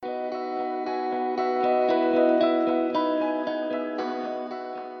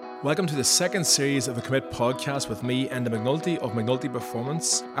Welcome to the second series of the Commit podcast with me, Enda McNulty of McNulty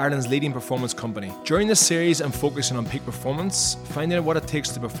Performance, Ireland's leading performance company. During this series, I'm focusing on peak performance, finding out what it takes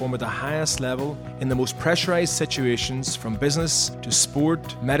to perform at the highest level in the most pressurized situations from business to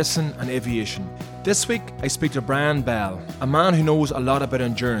sport, medicine and aviation. This week, I speak to Brian Bell, a man who knows a lot about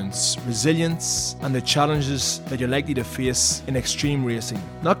endurance, resilience, and the challenges that you're likely to face in extreme racing.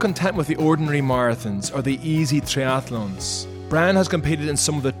 Not content with the ordinary marathons or the easy triathlons, Brian has competed in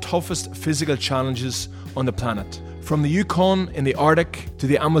some of the toughest physical challenges on the planet, from the Yukon in the Arctic to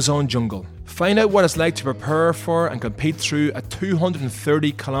the Amazon jungle. Find out what it's like to prepare for and compete through a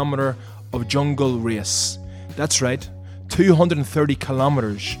 230 kilometre of jungle race. That's right, 230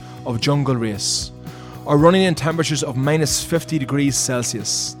 kilometres of jungle race, or running in temperatures of minus 50 degrees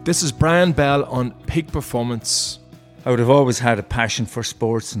Celsius. This is Brian Bell on Peak Performance. I would have always had a passion for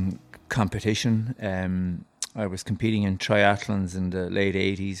sports and competition. I was competing in triathlons in the late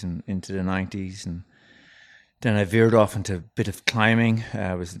 80s and into the 90s, and then I veered off into a bit of climbing.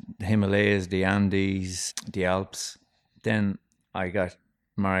 I was the Himalayas, the Andes, the Alps. Then I got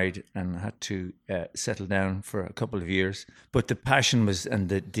married and had to settle down for a couple of years. But the passion was, and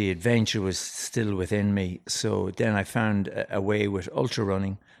the adventure was still within me. So then I found a way with ultra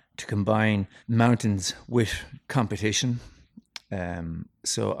running to combine mountains with competition.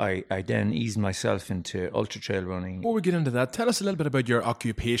 So I then eased myself into ultra trail running. Before we get into that, tell us a little bit about your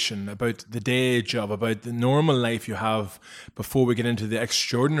occupation, about the day job, about the normal life you have before we get into the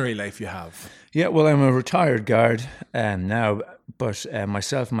extraordinary life you have. Yeah, well, I'm a retired guard now, but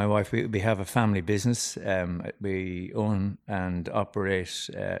myself and my wife, we have a family business. We own and operate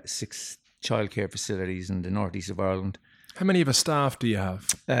 6 childcare facilities in the northeast of Ireland. How many of a staff do you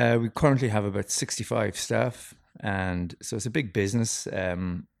have? We currently have about 65 staff. And so it's a big business.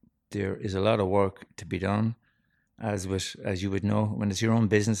 There is a lot of work to be done, as you would know, when it's your own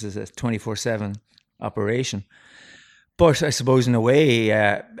business, it's a 24/7 operation. But I suppose in a way,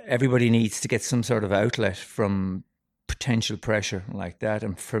 everybody needs to get some sort of outlet from potential pressure like that.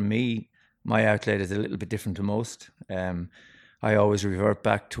 And for me, my outlet is a little bit different to most. I always revert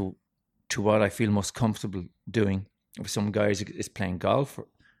back to what I feel most comfortable doing. For some guys, it's playing golf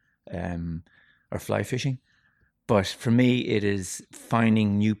or fly fishing. But for me, it is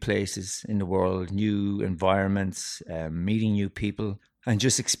finding new places in the world, new environments, meeting new people, and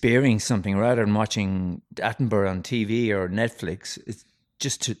just experiencing something rather than watching Attenborough on TV or Netflix. It's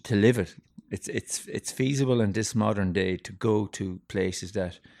just to live it. It's feasible in this modern day to go to places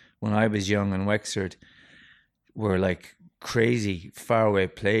that, when I was young in Wexford, were like crazy faraway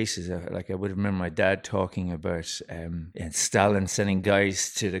places. Like I would remember my dad talking about Stalin sending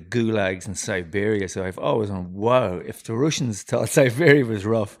guys to the gulags in Siberia. So I've always gone, wow, if the Russians thought Siberia was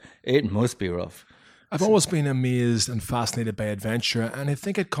rough, it must be rough. I've always been amazed and fascinated by adventure, and I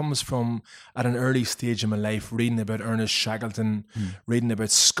think it comes from, at an early stage in my life, reading about Ernest Shackleton, reading about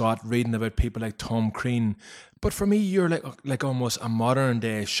Scott, reading about people like Tom Crean. But for me, you're like almost a modern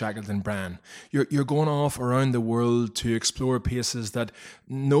day Shackleton, Brian. You're going off around the world to explore places that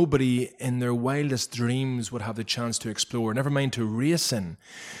nobody in their wildest dreams would have the chance to explore, never mind to race in.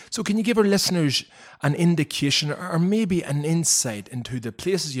 So can you give our listeners an indication or maybe an insight into the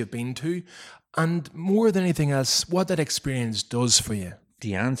places you've been to, and more than anything else, what that experience does for you?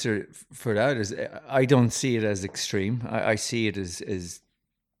 The answer for that is, I don't see it as extreme. I see it as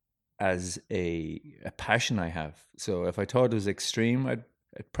a passion I have. So if I thought it was extreme,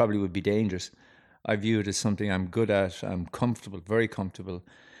 it probably would be dangerous. I view it as something I'm good at. I'm comfortable, very comfortable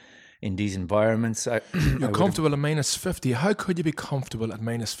in these environments. You're comfortable at minus 50. How could you be comfortable at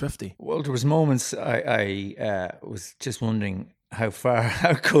minus 50? Well, there was moments I was just wondering how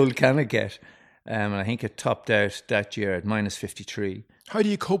cold can it get? And I think it topped out that year at minus 53. How do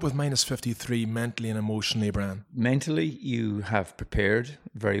you cope with minus 53 mentally and emotionally, Brian? Mentally, you have prepared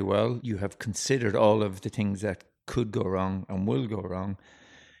very well. You have considered all of the things that could go wrong and will go wrong.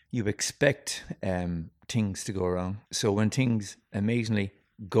 You expect things to go wrong. So when things amazingly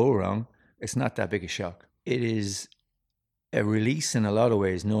go wrong, it's not that big a shock. It is a release in a lot of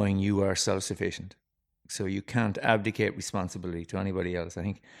ways, knowing you are self-sufficient. So you can't abdicate responsibility to anybody else. I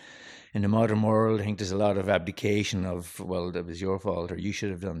think in the modern world, I think there's a lot of abdication of, well, that was your fault, or you should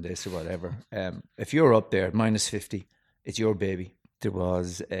have done this, or whatever. If you're up there at minus 50, it's your baby. There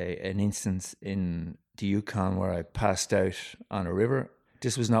was an instance in the Yukon where I passed out on a river.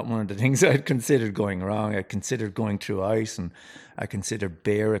 This was not one of the things I'd considered going wrong. I considered going through ice, and I considered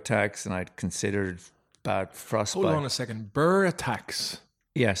bear attacks, and I'd considered bad frostbite. Hold on a second. Bear attacks?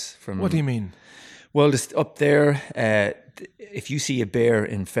 Yes. What do you mean? Well, just up there, if you see a bear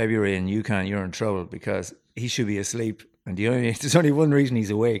in February in Yukon, you're in trouble, because he should be asleep And there's only one reason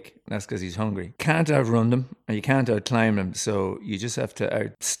he's awake, and that's because he's hungry. Can't outrun them, and you can't outclimb them, so you just have to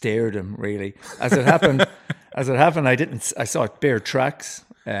outstare them, really. As it happened, I saw bear tracks,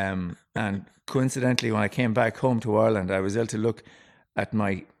 and coincidentally, when I came back home to Ireland, I was able to look at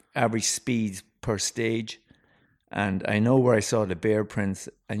my average speeds per stage, and I know where I saw the bear prints,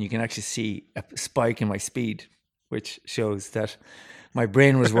 and you can actually see a spike in my speed, which shows that my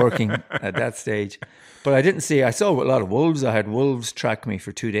brain was working at that stage. But I saw a lot of wolves. I had wolves track me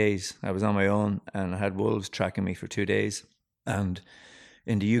for 2 days. I was on my own and I had wolves tracking me for 2 days. And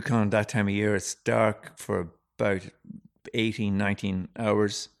in the Yukon that time of year, it's dark for about 18, 19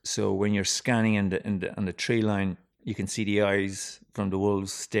 hours. So when you're scanning on the tree line, you can see the eyes from the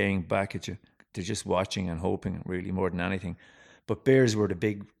wolves staring back at you. They're just watching and hoping, really, more than anything. But bears were the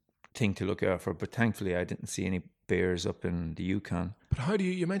big thing to look out for. But thankfully, I didn't see any bears up in the Yukon. But how do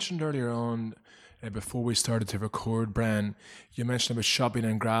you mentioned earlier on, before we started to record, Brian, you mentioned about shopping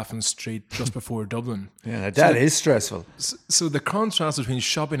in Grafton Street just before Dublin. Yeah, that is stressful. So the contrast between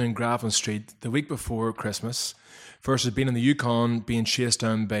shopping in Grafton Street the week before Christmas versus being in the Yukon, being chased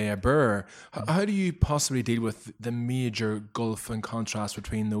down by a bear, how do you possibly deal with the major gulf and contrast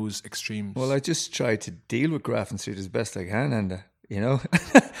between those extremes? Well, I just try to deal with Grafton Street as best I can, and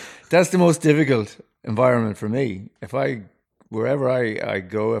that's the most difficult environment for me. Wherever I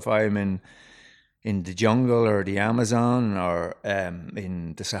go, if I'm in the jungle or the Amazon or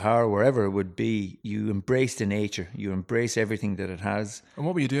in the Sahara, wherever it would be, you embrace the nature. You embrace everything that it has. And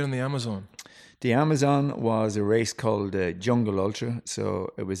what were you doing in the Amazon? The Amazon was a race called Jungle Ultra.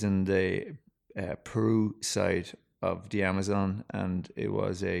 So it was in the Peru side of the Amazon, and it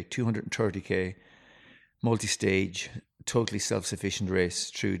was a 230k multi-stage, totally self-sufficient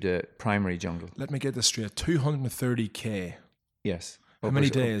race through the primary jungle. Let me get this straight. 230k. Yes. How many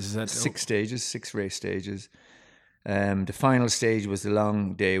days is that? 6 stages, 6 race stages. The final stage was the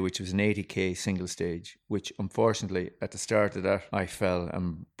long day, which was an 80k single stage, which unfortunately at the start of that I fell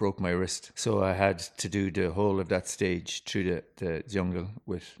and broke my wrist. So I had to do the whole of that stage through the jungle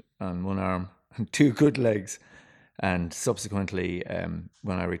on one arm and 2 good legs. And subsequently,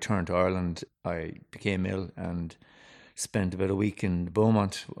 when I returned to Ireland, I became ill and spent about a week in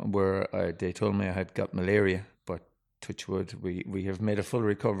Beaumont, where they told me I had got malaria. But touch wood, we have made a full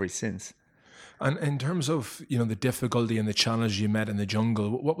recovery since. And in terms of the difficulty and the challenge you met in the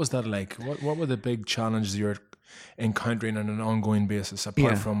jungle, what was that like? What were the big challenges you're encountering on an ongoing basis,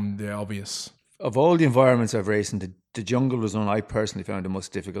 apart from the obvious? Of all the environments I've raced in, the jungle was one I personally found the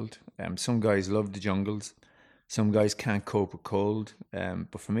most difficult. Some guys love the jungles. Some guys can't cope with cold.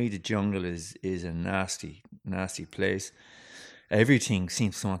 But for me, the jungle is a nasty, nasty place. Everything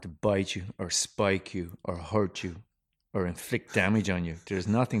seems to want to bite you or spike you or hurt you or inflict damage on you. There's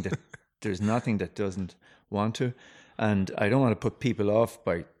nothing that doesn't want to. And I don't want to put people off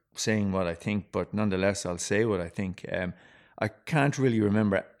by saying what I think, but nonetheless, I'll say what I think. I can't really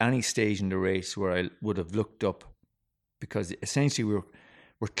remember any stage in the race where I would have looked up, because essentially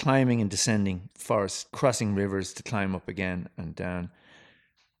we're climbing and descending forests, crossing rivers to climb up again and down.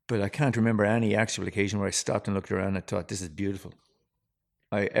 But I can't remember any actual occasion where I stopped and looked around and thought, this is beautiful.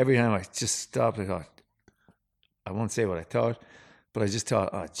 Every time I just stopped, I thought, I won't say what I thought, but I just thought,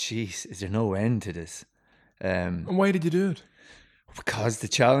 oh, jeez, is there no end to this? And why did you do it? Because the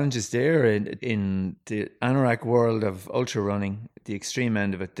challenge is there. In the anorak world of ultra running, the extreme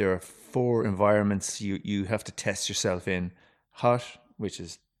end of it, there are 4 environments you have to test yourself in. Hot, which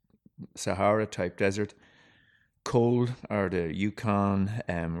is Sahara type desert. Cold, or the Yukon,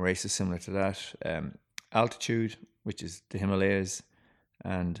 races similar to that. Altitude, which is the Himalayas.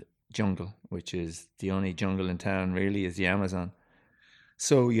 And jungle, which is the only jungle in town really, is the Amazon.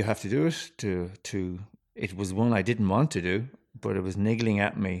 So you have to do it. It was one I didn't want to do, but it was niggling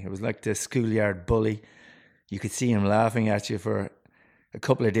at me. It was like the schoolyard bully. You could see him laughing at you for a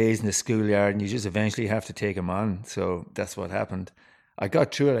couple of days in the schoolyard, and you just eventually have to take him on. So that's what happened. I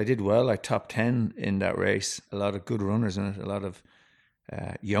got through it. I did well. I top 10 in that race. A lot of good runners in it. A lot of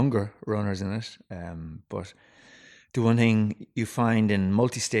younger runners in it. But the one thing you find in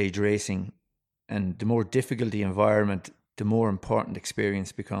multi-stage racing, and the more difficult the environment, the more important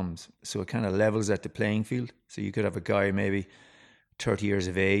experience becomes. So it kind of levels at the playing field. So you could have a guy maybe 30 years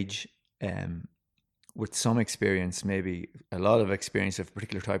of age with some experience, maybe a lot of experience of a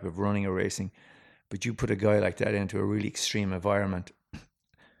particular type of running or racing, but you put a guy like that into a really extreme environment,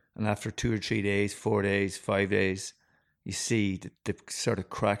 and after 2 or 3 days, 4 days, 5 days, you see that they sort of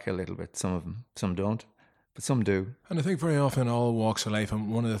crack a little bit. Some of them, some don't. but some do. And I think very often in all walks of life, and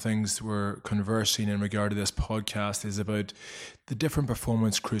one of the things we're conversing in regard to this podcast is about the different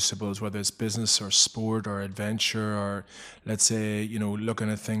performance crucibles, whether it's business or sport or adventure, or let's say, looking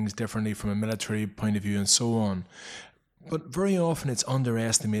at things differently from a military point of view and so on. But very often it's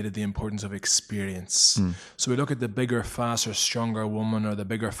underestimated the importance of experience. So we look at the bigger, faster, stronger woman or the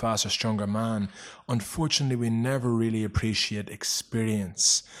bigger, faster, stronger man. Unfortunately, we never really appreciate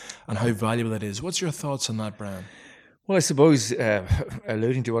experience and how valuable it is. What's your thoughts on that, Brian? Well, I suppose,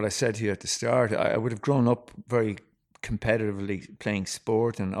 alluding to what I said to you at the start, I would have grown up very competitively playing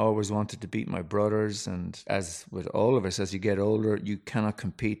sport and always wanted to beat my brothers. And as with all of us, as you get older, you cannot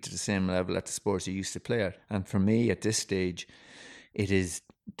compete to the same level at the sports you used to play at. And for me at this stage, it is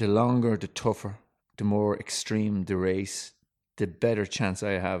the longer, the tougher, the more extreme the race, the better chance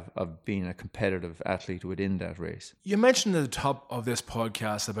I have of being a competitive athlete within that race. You mentioned at the top of this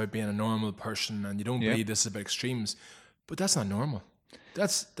podcast about being a normal person and you don't believe this is about extremes, but that's not normal.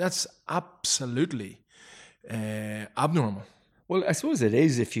 That's absolutely abnormal. Well, I suppose it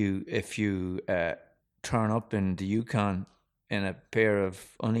is if you turn up in the Yukon in a pair of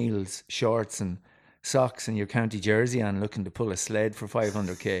O'Neill's shorts and socks and your county jersey on, looking to pull a sled for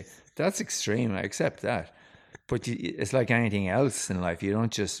 500k. That's extreme. I accept that, but it's like anything else in life. You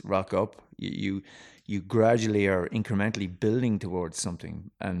don't just rock up. You gradually are incrementally building towards something.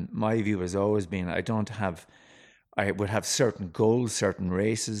 And my view has always been I would have certain goals, certain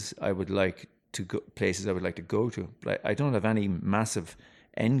races I would like to go, places I would like to go to. But I don't have any massive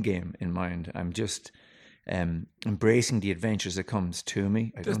end game in mind. I'm just embracing the adventures that comes to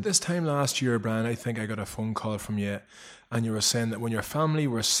me. This time last year, Brian, I think I got a phone call from you and you were saying that when your family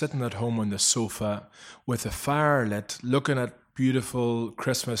were sitting at home on the sofa with the fire lit, looking at beautiful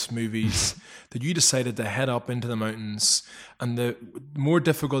Christmas movies, that you decided to head up into the mountains, and the more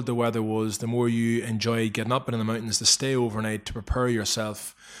difficult the weather was, the more you enjoyed getting up into the mountains to stay overnight to prepare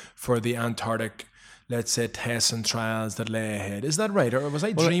yourself for the Antarctic, let's say, tests and trials that lay ahead. Is that right? Or was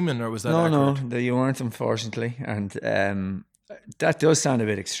I dreaming, or was that accurate? No, you weren't, unfortunately. And that does sound a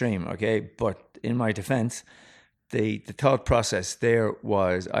bit extreme, okay? But in my defense, the thought process there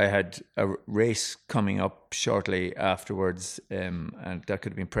was I had a race coming up shortly afterwards, and that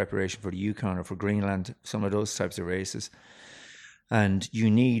could have been preparation for the Yukon or for Greenland, some of those types of races. And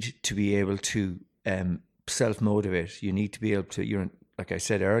you need to be able to self-motivate. You need to be able to, like I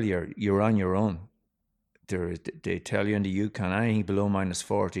said earlier, you're on your own. They tell you in the Yukon, anything below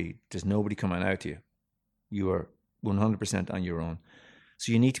 -40, there's nobody coming out to you. You are 100% on your own.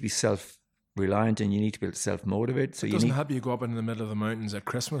 So you need to be self-reliant and you need to be self-motivated. So it doesn't help you go up into the middle of the mountains at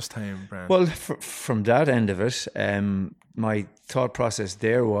Christmas time, Brian. Well, from that end of it, my thought process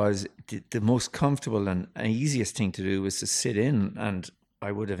there was the most comfortable and easiest thing to do was to sit in, and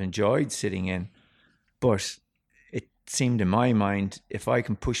I would have enjoyed sitting in. But it seemed in my mind, if I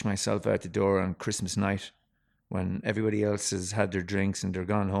can push myself out the door on Christmas night, when everybody else has had their drinks and they're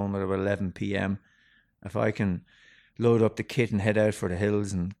gone home at about 11 p.m., if I can load up the kit and head out for the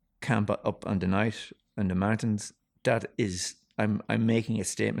hills and camp up on the night in the mountains, that is, I'm making a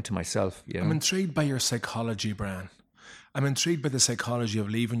statement to myself. I'm intrigued by your psychology, Brian. I'm intrigued by the psychology of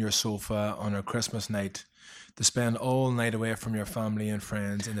leaving your sofa on a Christmas night to spend all night away from your family and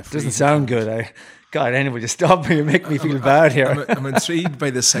friends in the freezing. Doesn't sound good. God, anybody stop me. You make me feel bad here. I'm intrigued by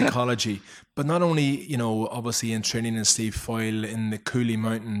the psychology, but not only, obviously in training in Steve Foyle in the Cooley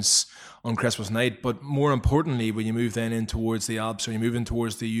Mountains on Christmas night, but more importantly, when you move then in towards the Alps, or you move in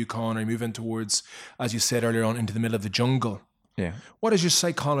towards the Yukon, or you move in towards, as you said earlier on, into the middle of the jungle. Yeah. What does your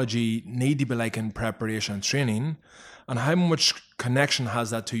psychology need to be like in preparation and training? And how much connection has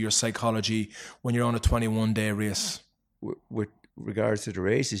that to your psychology when you're on a 21-day race? With regards to the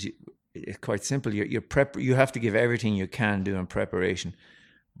races, it's quite simple. You have to give everything you can do in preparation.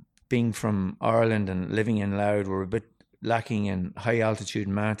 Being from Ireland and living in Louth, we're a bit lacking in high altitude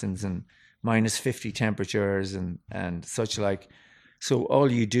mountains and -50 temperatures and such like. So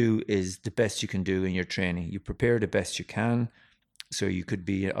all you do is the best you can do in your training. You prepare the best you can. So you could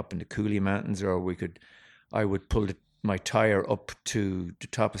be up in the Cooley Mountains, or I would pull my tire up to the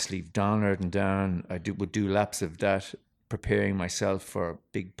top of Slieve Donard and down. Would do laps of that, preparing myself for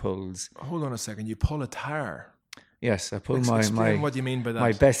big pulls. Hold on a second. You pull a tire? Yes, I pull Explain what you mean by that.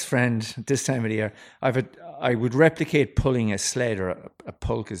 My best friend this time of the year. I would replicate pulling a sled, or a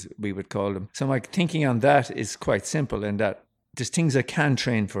pulk as we would call them. So my thinking on that is quite simple, in that there's things I can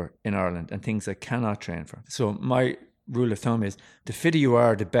train for in Ireland and things I cannot train for. So my rule of thumb is, the fitter you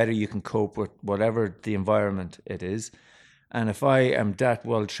are, the better you can cope with whatever the environment it is. And if I am that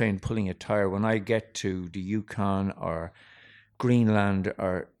well trained pulling a tire, when I get to the Yukon or Greenland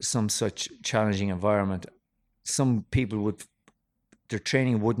or some such challenging environment, some people their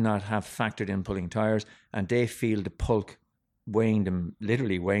training would not have factored in pulling tires, and they feel the pulk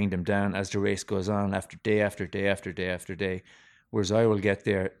literally weighing them down as the race goes on after day after day after day after day. Whereas I will get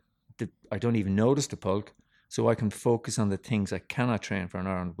there, I don't even notice the pulk, so I can focus on the things I cannot train for an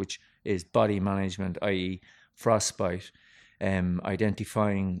Ironman, which is body management, i.e. frostbite,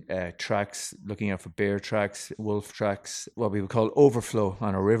 identifying tracks, looking out for bear tracks, wolf tracks, what we would call overflow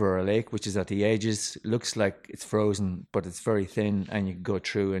on a river or a lake, which is at the edges, looks like it's frozen, but it's very thin, and you can go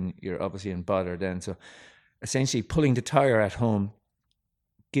through and you're obviously in bother then. So essentially pulling the tire at home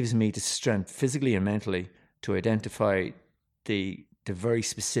gives me the strength physically and mentally to identify the very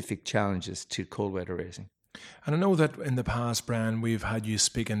specific challenges to cold weather racing. And I know that in the past, Brian, we've had you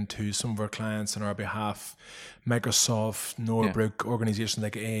speaking to some of our clients on our behalf, Microsoft, Norbrook, organizations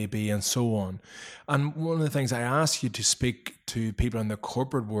like AAB and so on. And one of the things I asked you to speak to people in the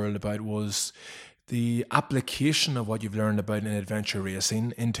corporate world about was the application of what you've learned about in adventure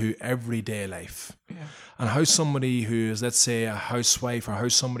racing into everyday life. Yeah. And how somebody who is, let's say, a housewife, or how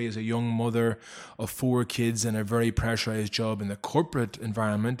somebody is a young mother of 4 kids in a very pressurized job in the corporate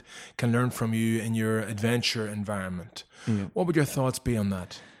environment can learn from you in your adventure environment. Yeah. What would your thoughts be on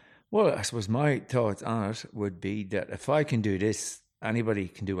that? Well, I suppose my thoughts on it would be that if I can do this, anybody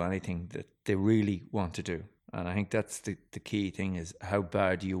can do anything that they really want to do. And I think that's the key thing, is how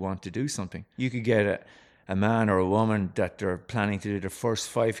bad do you want to do something? You could get a man or a woman that they're planning to do their first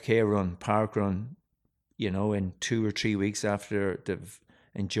 5K run, park run, in 2 or 3 weeks after they've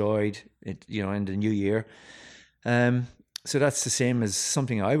enjoyed it, in the new year. So that's the same as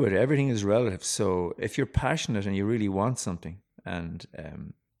something I would. Everything is relative. So if you're passionate and you really want something, and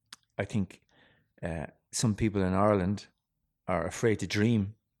I think some people in Ireland are afraid to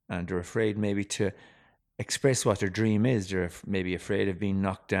dream, and they're afraid maybe to express what their dream is. They're maybe afraid of being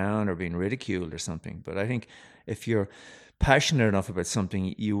knocked down or being ridiculed or something. But I think if you're passionate enough about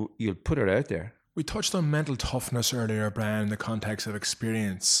something, you'll put it out there. We touched on mental toughness earlier, Brian, in the context of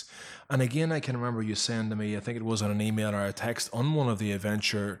experience. And again, I can remember you saying to me, I think it was on an email or a text on one of the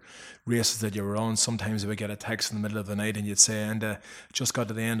adventure races that you were on. Sometimes you would get a text in the middle of the night and you'd say, and just got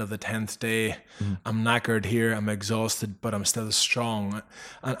to the end of the 10th day. I'm knackered here, I'm exhausted, but I'm still strong.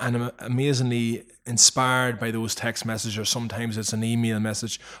 And I'm amazingly inspired by those text messages, or sometimes it's an email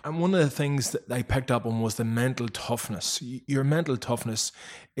message. And one of the things that I picked up on was the mental toughness. Your mental toughness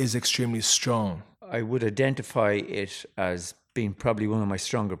is extremely strong. I would identify it as being probably one of my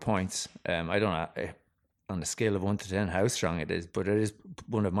stronger points. I don't know on a scale of 1 to 10 how strong it is, but it is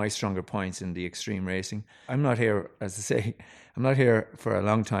one of my stronger points in the extreme racing. I'm not here, as I say, I'm not here for a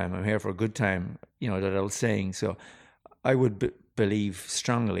long time. I'm here for a good time, that old saying. So I would believe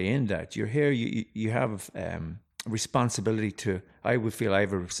strongly in that. You're here, you have responsibility to, I would feel I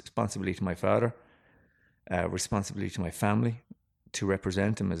have a responsibility to my father, responsibility to my family, to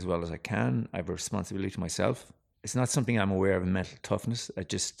represent him as well as I can. I have a responsibility to myself. It's not something I'm aware of in mental toughness. I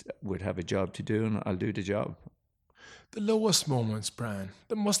just would have a job to do, and I'll do the job. The lowest moments, Brian.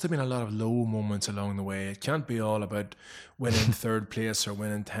 There must have been a lot of low moments along the way. It can't be all about winning 3rd place or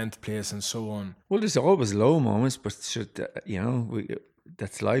winning 10th place and so on. Well, there's always low moments, but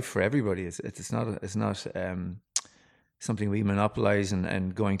that's life for everybody. It's not something we monopolize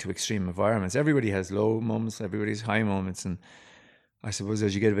and going to extreme environments. Everybody has low moments. Everybody has high moments, and I suppose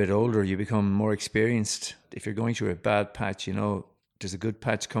as you get a bit older, you become more experienced. If you're going through a bad patch, there's a good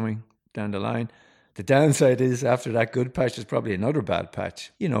patch coming down the line. The downside is after that good patch, there's probably another bad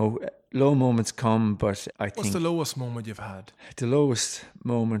patch. Low moments come, but I think... What's the lowest moment you've had? The lowest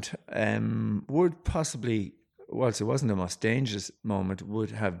moment would possibly, whilst it wasn't the most dangerous moment, would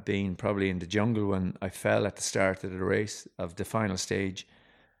have been probably in the jungle when I fell at the start of the race of the final stage,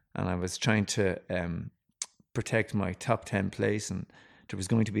 and I was trying to... protect my top 10 place, and there was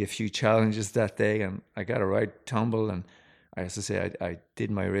going to be a few challenges that day, and I got a right tumble, and I have to say I did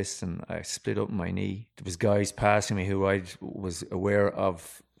my wrist and I split up my knee. There was guys passing me who I was aware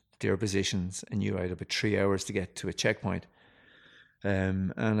of their positions and knew I had about 3 hours to get to a checkpoint,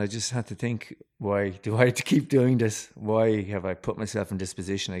 and I just had to think, why do I have to keep doing this? Why have I put myself in this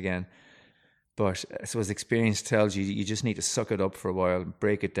position again? But so as experience tells you, you just need to suck it up for a while,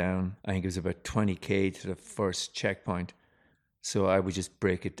 break it down. I think it was about 20k to the first checkpoint. So I would just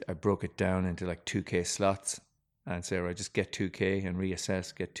I broke it down into like 2k slots and say, right, just get 2k and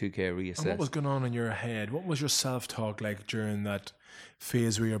reassess, get 2k, reassess. And what was going on in your head? What was your self-talk like during that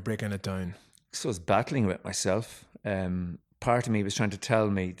phase where you're breaking it down? So I was battling with myself. Part of me was trying to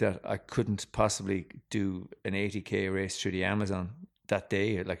tell me that I couldn't possibly do an 80k race through the Amazon that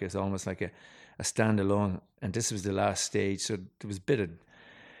day. Like it's almost like a standalone, and this was the last stage, so there was a bit of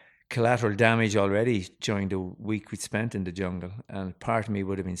collateral damage already during the week we spent in the jungle. And part of me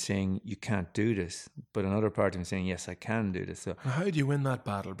would have been saying, you can't do this. But another part of me saying, yes, I can do this. So how do you win that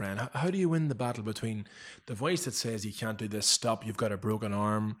battle, Brian? How do you win the battle between the voice that says you can't do this, stop, you've got a broken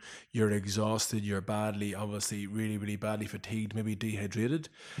arm, you're exhausted, you're badly, obviously really, really badly fatigued, maybe dehydrated,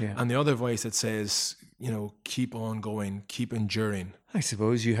 and the other voice that says, keep on going, keep enduring? I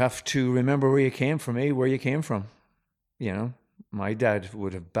suppose you have to remember where you came from, where you came from. My dad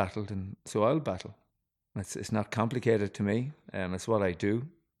would have battled, and so I'll battle. It's not complicated to me. It's what I do.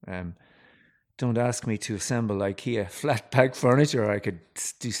 Don't ask me to assemble IKEA flat pack furniture. I could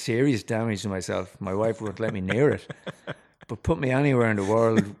do serious damage to myself. My wife won't let me near it. But put me anywhere in the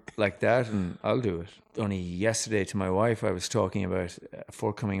world like that and I'll do it. Only yesterday to my wife, I was talking about a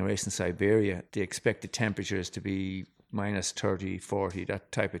forthcoming race in Siberia. The expected temperature is to be minus 30, 40,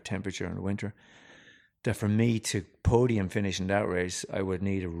 that type of temperature in the winter. That for me to podium finish in that race, I would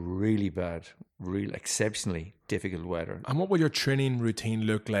need a really bad, exceptionally difficult weather. And what will your training routine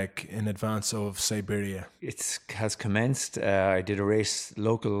look like in advance of Siberia? It has commenced. I did a race,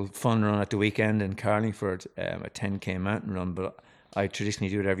 local fun run at the weekend in Carlingford, a 10k mountain run, but I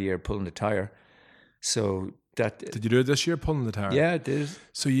traditionally do it every year, pulling the tyre. So that... Did you do it this year, pulling the tyre? Yeah, I did.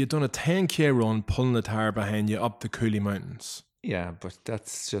 So you'd done a 10k run, pulling the tyre behind you up the Cooley Mountains? Yeah, but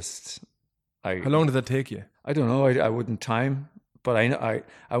that's just... How long did that take you? I don't know. I wouldn't time, but I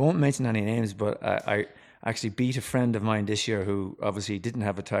won't mention any names. But I actually beat a friend of mine this year who obviously didn't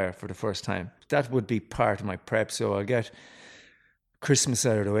have a tyre for the first time. That would be part of my prep. So I'll get Christmas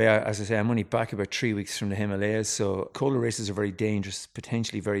out of the way. As I say, I'm only back about 3 weeks from the Himalayas. So Kolar races are very dangerous,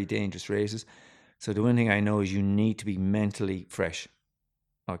 potentially very dangerous races. So the one thing I know is you need to be mentally fresh.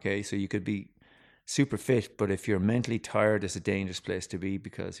 Okay, so you could be super fit, but if you're mentally tired, it's a dangerous place to be,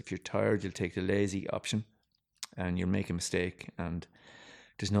 because if you're tired, you'll take the lazy option and you'll make a mistake and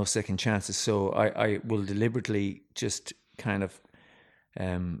there's no second chances. So I will deliberately just kind of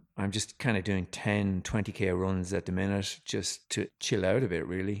I'm just kind of doing 10, 20k runs at the minute just to chill out a bit,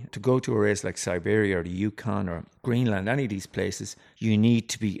 really. To go to a race like Siberia or the Yukon or Greenland, any of these places, you need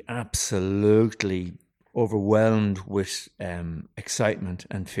to be absolutely overwhelmed with excitement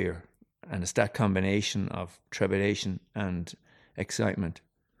and fear. And it's that combination of trepidation and excitement.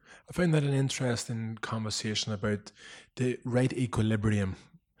 I find that an interesting conversation about the right equilibrium.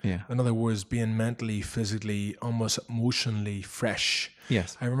 Yeah. In other words, being mentally, physically, almost emotionally fresh.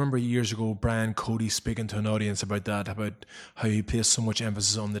 Yes. I remember years ago, Brian Cody speaking to an audience about that, about how he placed so much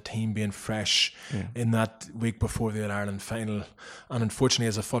emphasis on the team being fresh in that week before the All-Ireland final. And unfortunately,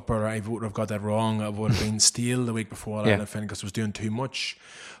 as a footballer, I would have got that wrong. I would have been stale the week before All-Ireland final because I was doing too much.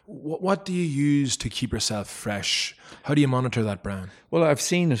 What do you use to keep yourself fresh? How do you monitor that, Brian? Well, I've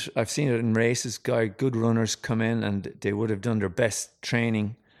seen it. I've seen it in races. Good runners come in and they would have done their best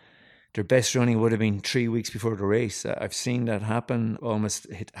training. Their best running would have been 3 weeks before the race. I've seen that happen. Almost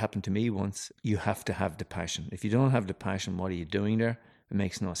it happened to me once. You have to have the passion. If you don't have the passion, what are you doing there? It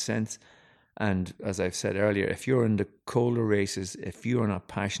makes no sense. And as I've said earlier, if you're in the colder races, if you are not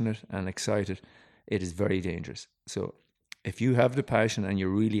passionate and excited, it is very dangerous. So if you have the passion and you're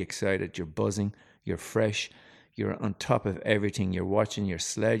really excited, you're buzzing, you're fresh, you're on top of everything, you're watching your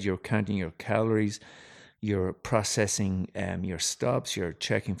sled, you're counting your calories, you're processing your stops, you're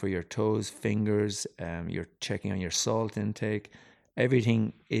checking for your toes, fingers, you're checking on your salt intake.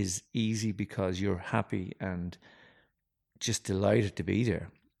 Everything is easy because you're happy and just delighted to be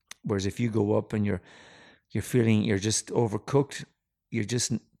there. Whereas if you go up and you're feeling you're just overcooked, you're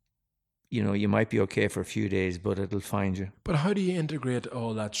just, you might be okay for a few days, but it'll find you. But how do you integrate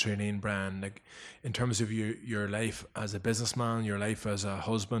all that training, Brian, like in terms of your life as a businessman, your life as a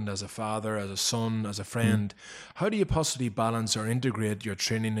husband, as a father, as a son, as a friend? How do you possibly balance or integrate your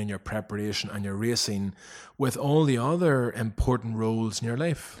training and your preparation and your racing with all the other important roles in your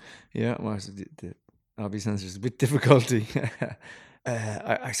life? Yeah, well, the obvious answer is a bit difficulty.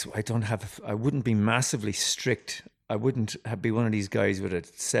 I wouldn't be massively strict. I wouldn't be one of these guys with a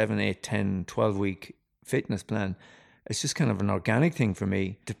 7, 8, 10, 12 week fitness plan. It's just kind of an organic thing for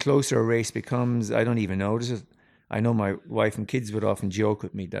me. The closer a race becomes, I don't even notice it. I know my wife and kids would often joke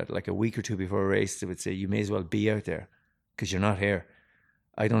with me that like a week or two before a race, they would say, you may as well be out there because you're not here.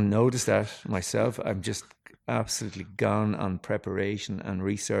 I don't notice that myself. I'm just absolutely gone on preparation and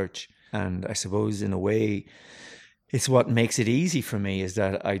research. And I suppose in a way, it's what makes it easy for me is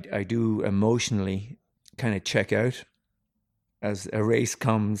that I do emotionally kind of check out. As a race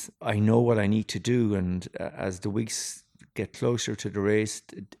comes, I know what I need to do, and as the weeks get closer to the race,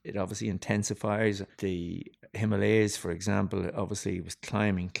 it obviously intensifies. The Himalayas, for example, obviously was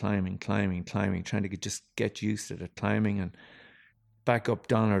climbing, trying to just get used to the climbing, and back up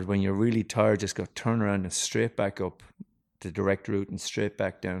Donard when you're really tired, just go turn around and straight back up the direct route and straight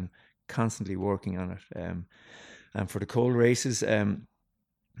back down, constantly working on it. And for the cold races,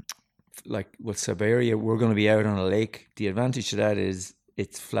 like with Siberia, we're going to be out on a lake. The advantage to that is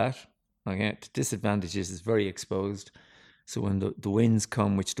it's flat. Okay, the disadvantage is it's very exposed. So when the winds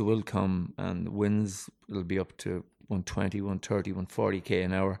come, which they will come, and the winds will be up to 120, 130, 140k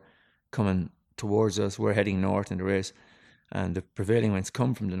an hour coming towards us. We're heading north in the race, and the prevailing winds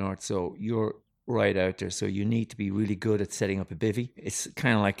come from the north. So you're right out there. So you need to be really good at setting up a bivvy. It's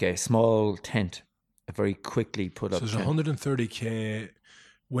kind of like a small tent, a very quickly put up tent. So there's 130k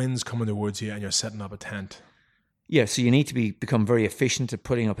winds coming towards you and you're setting up a tent. Yeah, so you need to become very efficient at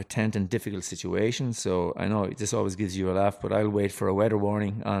putting up a tent in difficult situations. So I know this always gives you a laugh, but I'll wait for a weather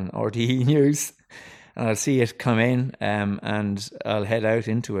warning on RTE News and I'll see it come in, and I'll head out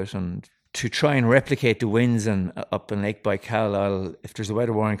into it. And to try and replicate the winds and up in Lake Baikal, if there's a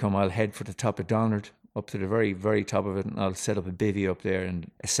weather warning come, I'll head for the top of Donard, up to the very, very top of it, and I'll set up a bivvy up there and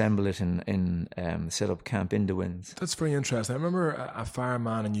assemble it in set up camp in the winds. That's very interesting. I remember a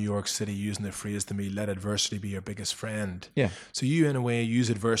fireman in New York City using the phrase to me, let adversity be your biggest friend. Yeah. So you, in a way, use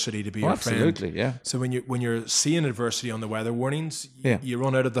adversity to be your friend. Absolutely, yeah. So when you're seeing adversity on the weather warnings, you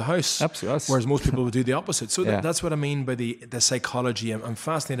run out of the house. Absolutely. Whereas most people would do the opposite. So that's what I mean by the psychology. I'm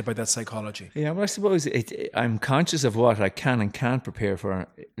fascinated by that psychology. Yeah, well, I suppose I'm conscious of what I can and can't prepare for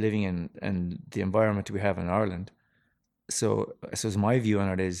living in the environment we have in Ireland. So I suppose my view on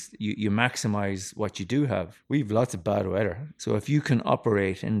it is you maximize what you do have. We have lots of bad weather. So if you can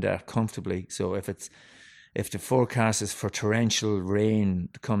operate in that comfortably, so if the forecast is for torrential rain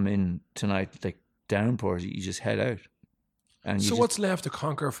to come in tonight, like downpours, you just head out. And so what's left to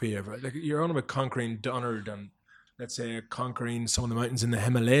conquer for you? Like you're on about conquering Donard and let's say conquering some of the mountains in the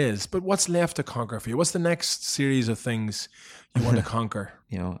Himalayas, but what's left to conquer for you? What's the next series of things you want to conquer?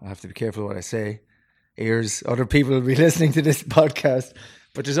 You know, I have to be careful what I say. Other people will be listening to this podcast,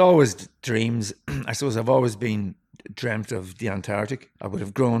 but there's always dreams. I suppose I've always been dreamt of the Antarctic. I would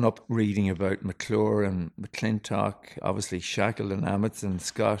have grown up reading about McClure and McClintock, obviously Shackleton, Amundsen,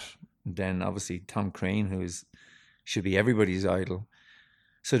 Scott, and then obviously Tom Crean, who should be everybody's idol.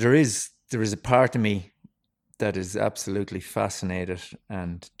 So there is a part of me that is absolutely fascinated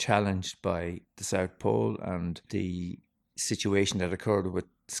and challenged by the South Pole and the situation that occurred with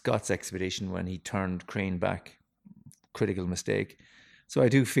Scott's expedition when he turned Crean back. Critical mistake. So I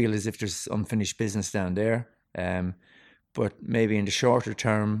do feel as if there's unfinished business down there. But maybe in the shorter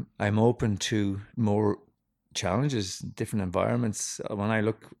term, I'm open to more challenges, different environments. When I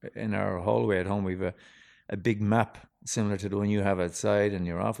look in our hallway at home, we have a big map similar to the one you have outside in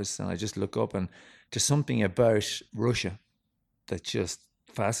your office. And I just look up and there's something about Russia that just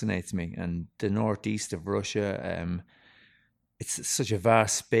fascinates me. And the northeast of Russia, it's such a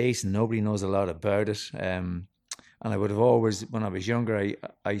vast space and nobody knows a lot about it. And I would have always, when I was younger,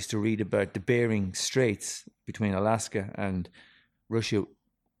 I used to read about the Bering Straits between Alaska and Russia.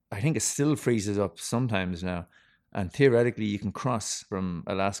 I think it still freezes up sometimes now. And theoretically, you can cross from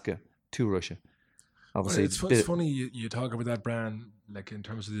Alaska to Russia. Obviously, it's funny you talk about that, Brian, like in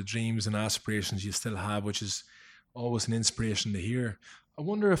terms of the dreams and aspirations you still have, which is always an inspiration to hear. I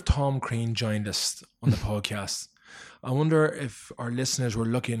wonder if Tom Crean joined us on the podcast. I wonder if our listeners were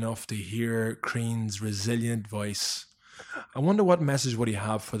lucky enough to hear Crean's resilient voice. I wonder what message would he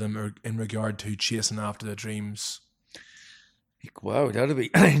have for them in regard to chasing after their dreams. Wow, that would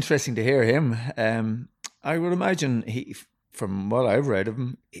be interesting to hear him. I would imagine from what I've read of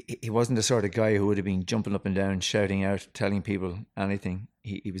him, he wasn't the sort of guy who would have been jumping up and down, shouting out, telling people anything.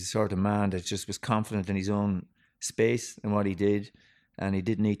 He was the sort of man that just was confident in his own space and what he did. And he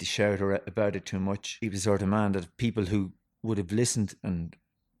didn't need to shout about it too much. He was the sort of man that people who would have listened and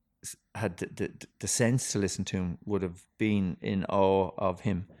had the sense to listen to him would have been in awe of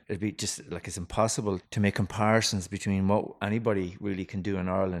him. It'd be just like it's impossible to make comparisons between what anybody really can do in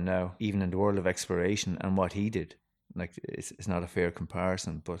Ireland now, even in the world of exploration, and what he did. Like it's not a fair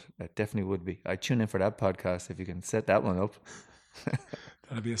comparison, but it definitely would be. I'd tune in for that podcast if you can set that one up.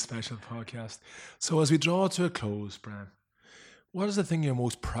 That'd be a special podcast. So as we draw to a close, Brian, what is the thing you're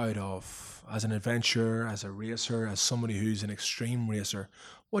most proud of as an adventurer, as a racer, as somebody who's an extreme racer?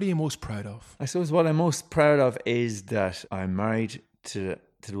 What are you most proud of? I suppose what I'm most proud of is that I'm married to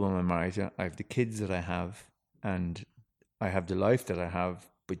the woman I'm married to. I have the kids that I have and I have the life that I have,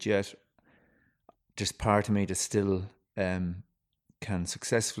 but yet there's part of me that still can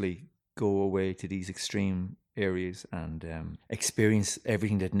successfully go away to these extreme areas and experience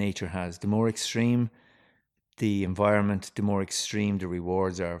everything that nature has. The more extreme the environment, the more extreme the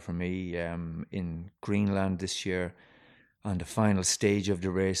rewards are for me. In Greenland this year, on the final stage of the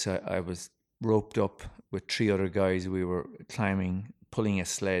race, I was roped up with 3 other guys. We were climbing, pulling a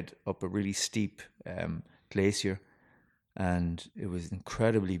sled up a really steep glacier, and it was an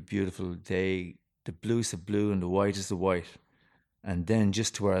incredibly beautiful day. The bluest of blue and the whitest of white. And then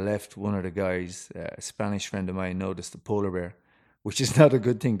just to our left, one of the guys, a Spanish friend of mine, noticed a polar bear, which is not a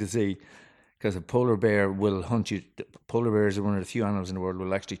good thing to see, because a polar bear will hunt you. Polar bears are one of the few animals in the world that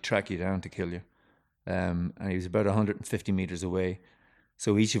will actually track you down to kill you. And he was about 150 meters away.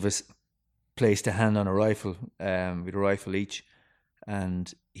 So each of us placed a hand on a rifle, with a rifle each.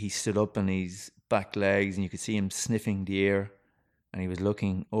 And he stood up on his back legs, and you could see him sniffing the air. And he was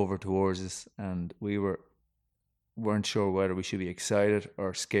looking over towards us, and we weren't sure whether we should be excited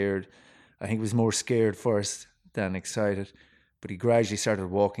or scared. I think it was more scared first than excited. But he gradually started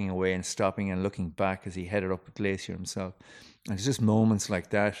walking away and stopping and looking back as he headed up the glacier himself. And it's just moments like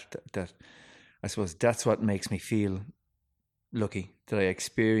that I suppose that's what makes me feel lucky, that I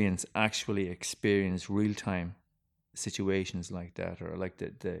actually experience real-time situations like that, or like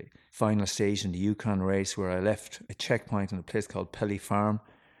the final stage in the Yukon race where I left a checkpoint in a place called Pelly Farm.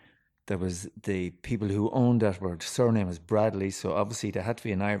 There was the people who owned that were, the surname was Bradley, so obviously there had to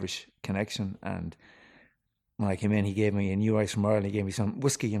be an Irish connection. And when I came in, he gave me a new ice from Ireland. He gave me some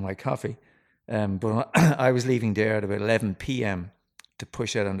whiskey in my coffee. But I was leaving there at about 11 p.m. to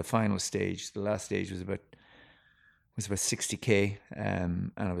push out on the final stage. The last stage was about 60k,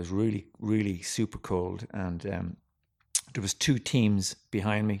 and it was really, really super cold. And there was 2 teams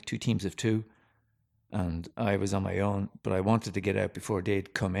behind me, 2 teams of 2, and I was on my own. But I wanted to get out before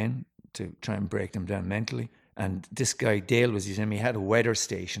they'd come in to try and break them down mentally. And this guy, Dale, was using him. He had a weather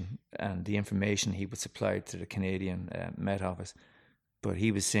station, and the information he would supply to the Canadian Met Office. But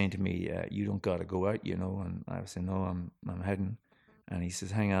he was saying to me, you don't got to go out, you know. And I was saying, no, I'm heading. And he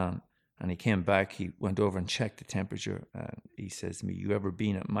says, hang on. And he came back. He went over and checked the temperature. And he says to me, you ever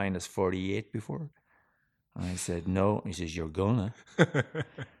been at minus 48 before? And I said, no. He says, you're gonna.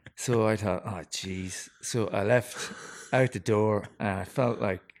 So I thought, oh, geez. So I left out the door, and I felt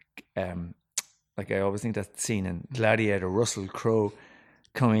like I always think that scene in Gladiator, Russell Crowe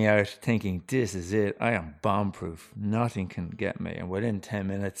coming out thinking, this is it. I am bomb-proof. Nothing can get me. And within 10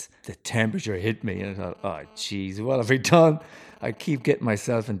 minutes, the temperature hit me. And I thought, oh, geez, what have I done? I keep getting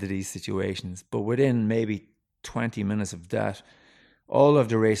myself into these situations. But within maybe 20 minutes of that, all of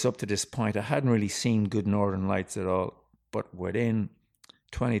the race up to this point, I hadn't really seen good northern lights at all. But within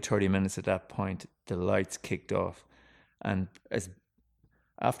 20, 30 minutes at that point, the lights kicked off. And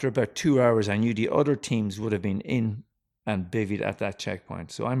after about 2 hours, I knew the other teams would have been in and bivvied at that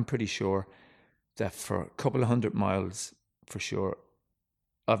checkpoint. So I'm pretty sure that for a couple of 100 miles, for sure,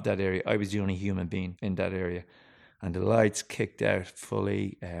 of that area, I was the only human being in that area. And the lights kicked out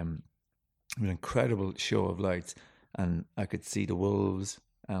fully, an incredible show of lights. And I could see the wolves,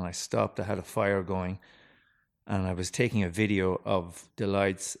 and I stopped. I had a fire going, and I was taking a video of the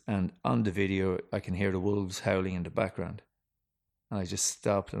lights, and on the video, I can hear the wolves howling in the background. And I just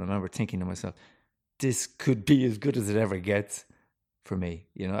stopped, and I remember thinking to myself, this could be as good as it ever gets for me.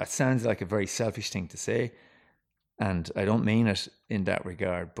 You know, it sounds like a very selfish thing to say, and I don't mean it in that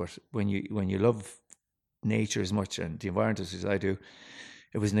regard, but when you love nature as much and the environment as I do,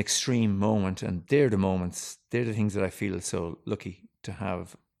 it was an extreme moment, and they're the things that I feel so lucky to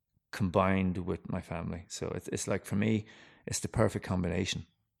have combined with my family. So it's like, for me, it's the perfect combination.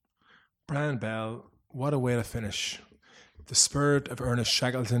 Brian Bell, what a way to finish. The spirit of Ernest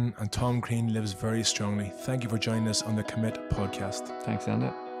Shackleton and Tom Crean lives very strongly. Thank you for joining us on the Commit podcast. Thanks,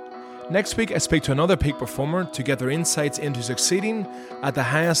 Anna. Next week, I speak to another peak performer to get their insights into succeeding at the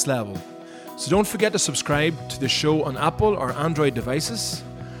highest level. So don't forget to subscribe to the show on Apple or Android devices.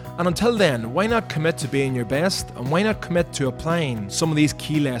 And until then, why not commit to being your best, and why not commit to applying some of these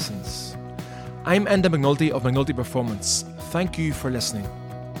key lessons? I'm Enda McNulty of McNulty Performance. Thank you for listening.